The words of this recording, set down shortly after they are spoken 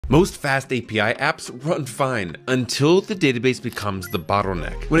Most fast API apps run fine until the database becomes the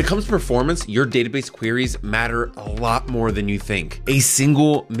bottleneck. When it comes to performance, your database queries matter a lot more than you think. A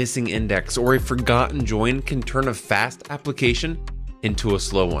single missing index or a forgotten join can turn a fast application into a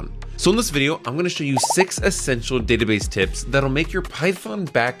slow one. So in this video, I'm going to show you 6 essential database tips that'll make your Python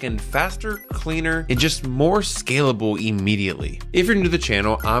backend faster, cleaner, and just more scalable immediately. If you're new to the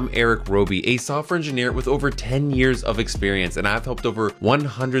channel, I'm Eric Roby, a software engineer with over 10 years of experience, and I've helped over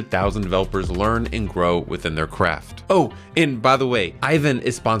 100,000 developers learn and grow within their craft. Oh, and by the way, Aiven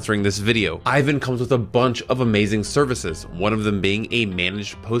is sponsoring this video. Aiven comes with a bunch of amazing services, one of them being a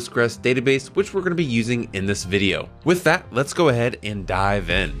managed Postgres database, which we're going to be using in this video. With that, let's go ahead and dive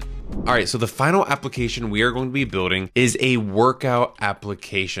in. All right, so the final application we are going to be building is a workout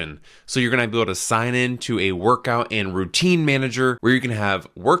application. So you're going to be able to sign in to a workout and routine manager where you can have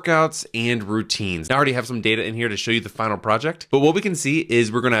workouts and routines. Now, I already have some data in here to show you the final project, but what we can see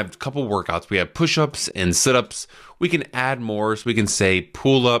is we're going to have a couple workouts. We have push-ups and sit-ups. We can add more, so we can say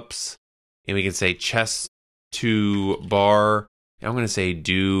pull-ups, and we can say chest to bar. And I'm going to say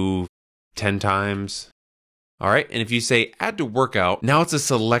do 10 times. All right, and if you say add to workout, now it's a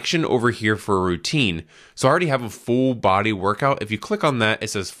selection over here for a routine. So I already have a full body workout. If you click on that, it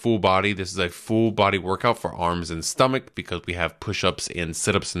says full body. This is a full body workout for arms and stomach because we have push-ups and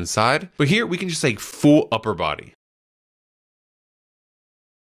sit-ups inside. But here we can just say full upper body.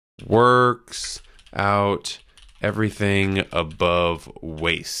 Works out everything above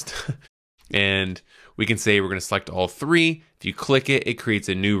waist. And we can say we're going to select all 3. If you click it, it creates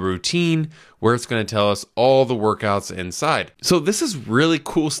a new routine where it's going to tell us all the workouts inside. So this is really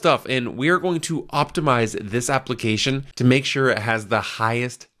cool stuff, and we are going to optimize this application to make sure it has the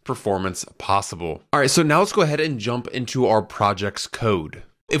highest performance possible. All right, so now let's go ahead and jump into our project's code.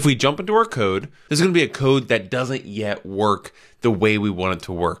 If we jump into our code, there's going to be a code that doesn't yet work the way we want it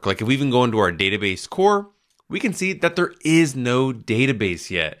to work. Like if we even go into our database core, we can see that there is no database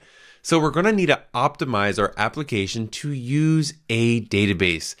yet. So we're going to need to optimize our application to use a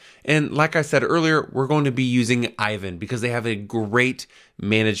database. And like I said earlier, we're going to be using Aiven because they have a great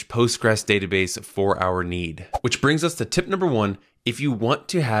managed Postgres database for our need. Which brings us to tip number 1. If you want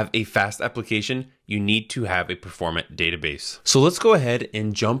to have a fast application, you need to have a performant database. So let's go ahead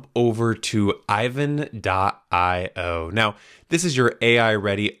and jump over to Aiven.io. Now, this is your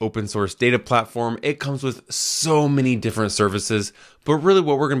AI-ready open source data platform. It comes with so many different services, but really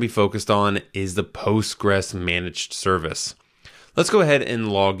what we're going to be focused on is the Postgres managed service. Let's go ahead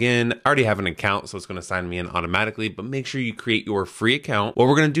and log in. I already have an account, so it's going to sign me in automatically, but make sure you create your free account. What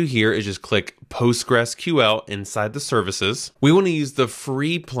we're going to do here is just click PostgreSQL inside the services. We want to use the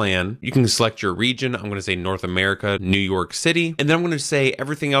free plan. You can select your region. I'm going to say North America, New York City, and then I'm going to say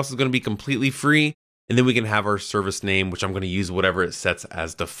everything else is going to be completely free. And then we can have our service name, which I'm going to use whatever it sets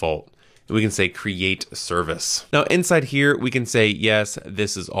as default. We can say create service. Now inside here, we can say, yes,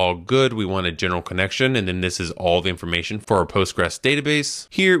 this is all good. We want a general connection. And then this is all the information for our Postgres database.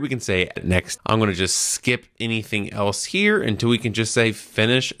 Here we can say next. I'm going to just skip anything else here until we can just say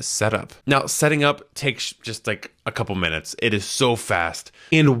finish setup. Now setting up takes just like a couple minutes. It is so fast.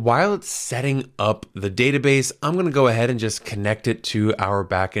 And while it's setting up the database, I'm going to go ahead and just connect it to our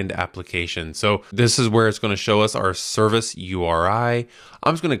backend application. So this is where it's going to show us our service URI.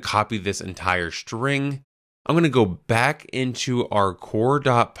 I'm just going to copy this entire string. I'm going to go back into our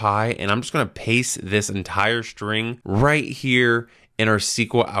core.py and I'm just going to paste this entire string right here in our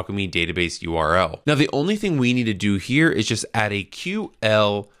SQL Alchemy database URL. Now, the only thing we need to do here is just add a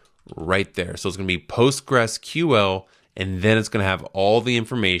QL right there. So it's going to be PostgreSQL, and then it's going to have all the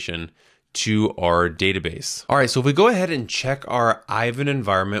information to our database. All right, so if we go ahead and check our Aiven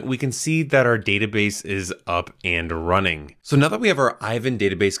environment, we can see that our database is up and running. So now that we have our Aiven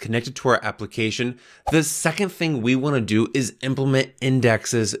database connected to our application, the second thing we want to do is implement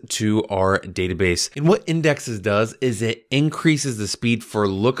indexes to our database. And what indexes does is it increases the speed for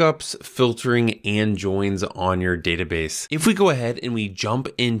lookups, filtering, and joins on your database. If we go ahead and we jump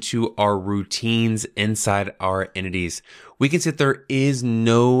into our routines inside our entities, we can see that there is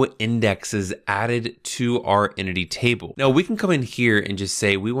no indexes added to our entity table. Now we can come in here and just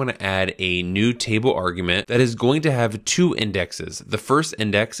say we want to add a new table argument that is going to have 2 indexes. The first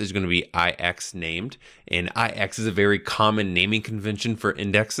index is going to be IX named, and IX is a very common naming convention for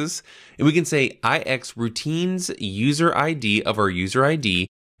indexes. And we can say IX routines user ID of our user ID,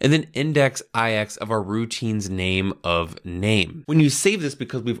 and then index IX of our routine's name of name. When you save this,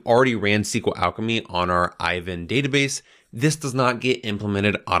 because we've already ran SQL Alchemy on our Aiven database, this does not get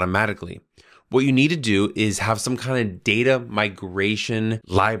implemented automatically. What you need to do is have some kind of data migration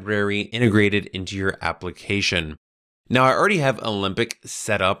library integrated into your application. Now I already have Olympic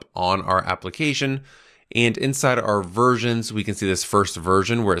set up on our application, and inside our versions, we can see this first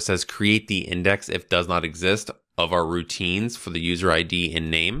version where it says create the index if does not exist of our routines for the user ID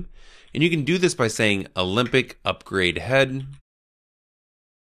and name. And you can do this by saying Olympic upgrade head.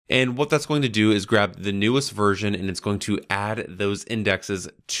 And what that's going to do is grab the newest version and it's going to add those indexes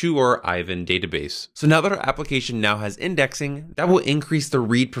to our Aiven database. So now that our application now has indexing, that will increase the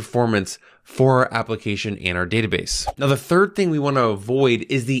read performance for our application and our database. Now, the third thing we want to avoid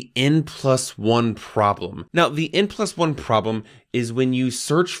is the N+1 problem. Now, the N+1 problem is when you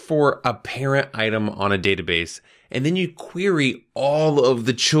search for a parent item on a database and then you query all of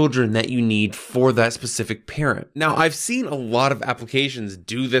the children that you need for that specific parent. Now, I've seen a lot of applications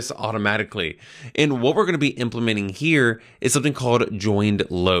do this automatically. And what we're going to be implementing here is something called joined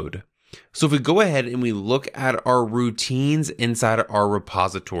load. So if we go ahead and we look at our routines inside our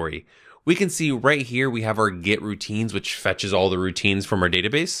repository, we can see right here we have our get routines, which fetches all the routines from our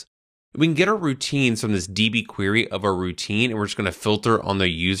database. We can get our routines from this DB query of our routine, and we're just going to filter on the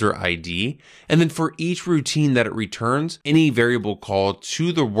user ID. And then for each routine that it returns, any variable call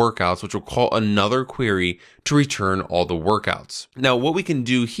to the workouts, which will call another query to return all the workouts. Now, what we can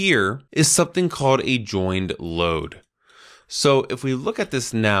do here is something called a joined load. So if we look at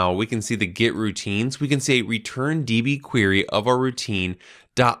this now, we can see the get routines. We can say return DB query of our routine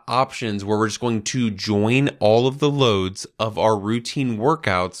dot options, where we're just going to join all of the loads of our routine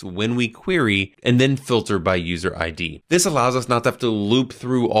workouts when we query and then filter by user ID. This allows us not to have to loop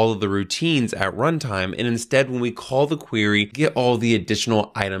through all of the routines at runtime, and instead when we call the query, get all the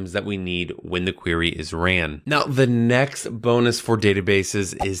additional items that we need when the query is ran. Now, the next bonus for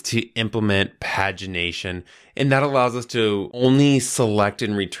databases is to implement pagination, and that allows us to only select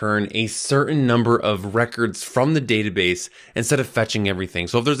and return a certain number of records from the database instead of fetching everything.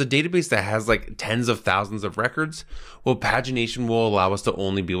 So if there's a database that has like tens of thousands of records, well, pagination will allow us to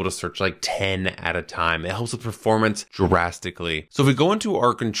only be able to search like 10 at a time. It helps with performance drastically. So if we go into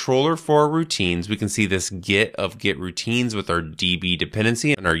our controller for our routines, we can see this get of get routines with our DB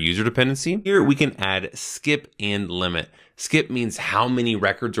dependency and our user dependency. Here we can add skip and limit. Skip means how many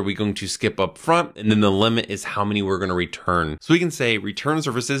records are we going to skip up front, and then the limit is how many we're going to return. So we can say return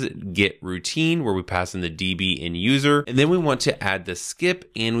services get routine, where we pass in the DB and user, and then we want to add the skip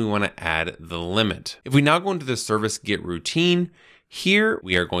and we want to add the limit. If we now go into the service get routine, here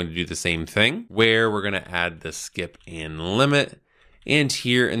we are going to do the same thing where we're going to add the skip and limit. And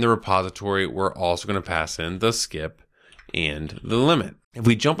here in the repository, we're also going to pass in the skip and the limit. If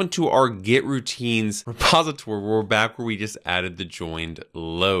we jump into our get routines repository, we're back where we just added the joined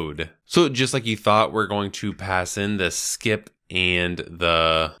load. So just like you thought, we're going to pass in the skip and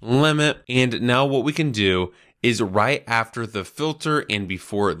the limit. And now what we can do is right after the filter and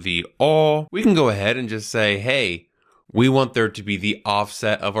before the all, we can go ahead and just say, hey, we want there to be the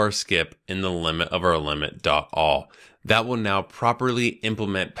offset of our skip in the limit of our limit.all. That will now properly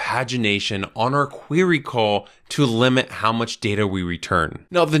implement pagination on our query call to limit how much data we return.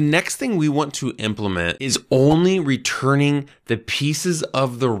 Now, the next thing we want to implement is only returning the pieces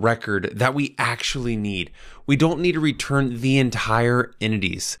of the record that we actually need. We don't need to return the entire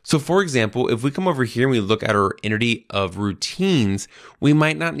entities. So for example, if we come over here and we look at our entity of routines, we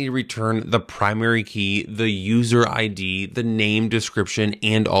might not need to return the primary key, the user ID, the name, description,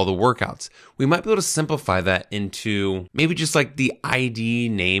 and all the workouts. We might be able to simplify that into maybe just like the ID,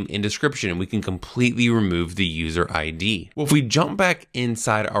 name, and description, and we can completely remove the user ID. Well, if we jump back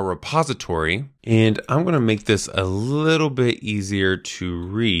inside our repository, and I'm going to make this a little bit easier to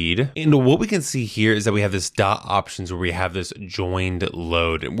read. And what we can see here is that we have this dot options where we have this joined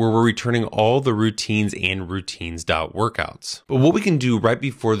load where we're returning all the routines and routines.workouts. But what we can do right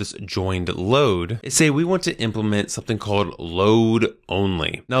before this joined load is say we want to implement something called load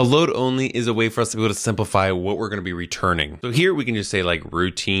only. Now, load only is a way for us to be able to simplify what we're going to be returning. So here we can just say like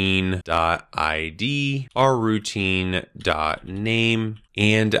routine.id, our routine.name,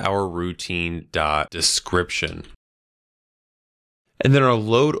 and our routine.description. And then our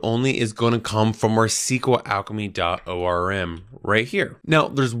load only is going to come from our SQLAlchemy.orm right here. Now,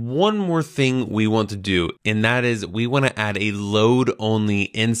 there's one more thing we want to do, and that is we want to add a load only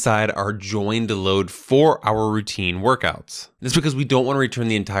inside our joined load for our routine workouts. This is because we don't want to return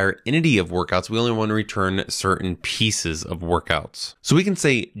the entire entity of workouts. We only want to return certain pieces of workouts. So we can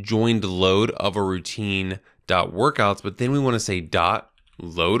say joined load of a routine.workouts, but then we want to say dot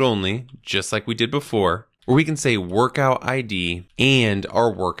load only, just like we did before, where we can say workout ID and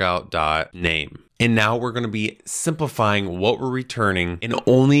our workout.name. And now we're going to be simplifying what we're returning and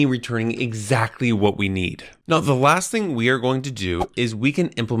only returning exactly what we need. Now, the last thing we are going to do is we can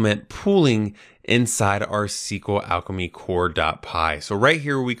implement pooling inside our SQL Alchemy core.py. So right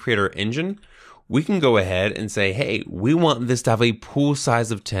here, we create our engine. We can go ahead and say, hey, we want this to have a pool size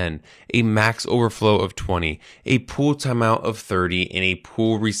of 10, a max overflow of 20, a pool timeout of 30, and a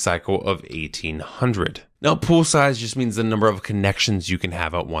pool recycle of 1800. Now, pool size just means the number of connections you can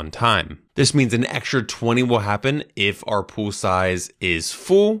have at one time. This means an extra 20 will happen if our pool size is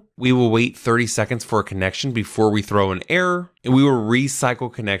full. We will wait 30 seconds for a connection before we throw an error, and we will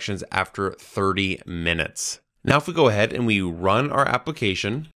recycle connections after 30 minutes. Now, if we go ahead and we run our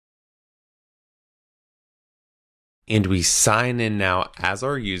application, and we sign in now as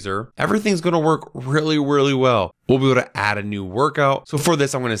our user, everything's going to work really, really well. We'll be able to add a new workout. So for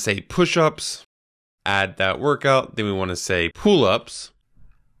this, I'm going to say push-ups, add that workout. Then we want to say pull-ups.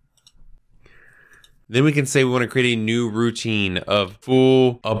 Then we can say we want to create a new routine of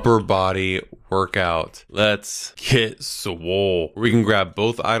full upper body workout. Let's get swole. We can grab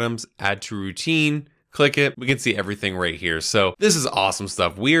both items, add to routine, click it, we can see everything right here. So this is awesome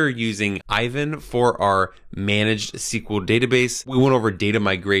stuff. We are using Aiven for our managed SQL database. We went over data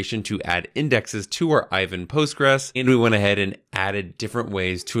migration to add indexes to our Aiven Postgres, and we went ahead and added different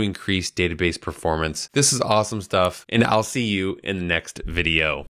ways to increase database performance. This is awesome stuff, and I'll see you in the next video.